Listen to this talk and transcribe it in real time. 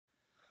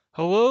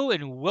Hello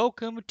and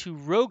welcome to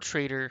Rogue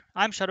Trader.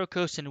 I'm Shadow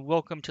Coast and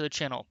welcome to the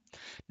channel.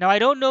 Now I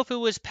don't know if it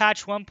was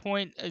patch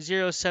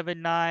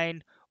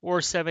 1.079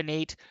 or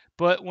 78,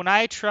 but when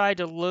I tried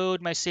to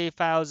load my save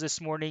files this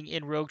morning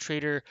in Rogue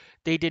Trader,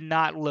 they did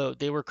not load.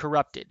 They were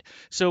corrupted.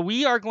 So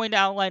we are going to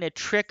outline a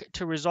trick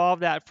to resolve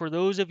that for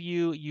those of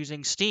you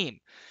using Steam.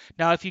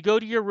 Now if you go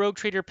to your Rogue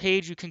Trader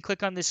page, you can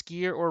click on this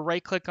gear or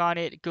right click on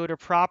it, go to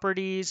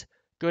Properties,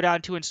 go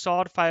down to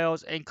Installed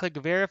Files, and click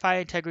Verify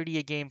Integrity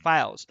of Game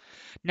Files.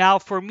 Now,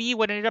 for me,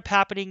 what ended up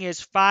happening is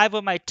 5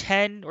 of my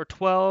 10 or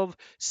 12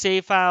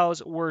 save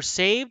files were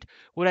saved.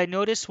 What I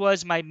noticed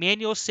was my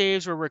manual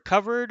saves were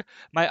recovered,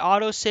 my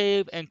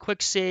autosave and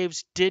quick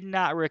saves did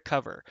not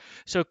recover.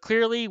 So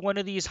clearly, one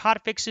of these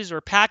hot fixes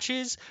or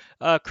patches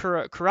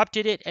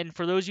corrupted it. And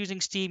for those using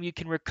Steam, you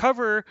can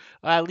recover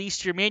at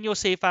least your manual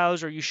save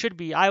files, or you should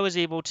be. I was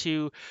able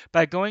to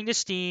by going to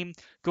Steam,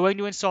 going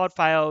to installed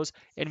files,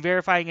 and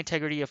verifying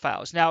integrity of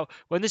files. Now,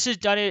 when this is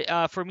done,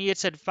 for me, it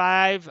said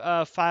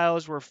 5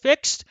 files were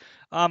fixed.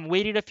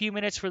 Waited a few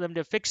minutes for them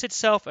to fix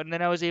itself, and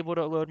then I was able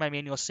to load my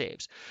manual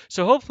saves.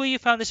 So hopefully you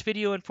found this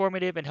video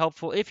informative and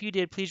helpful. If you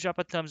did, please drop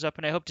a thumbs up,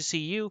 and I hope to see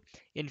you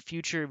in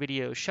future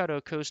videos.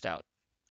 Shadow Coast out.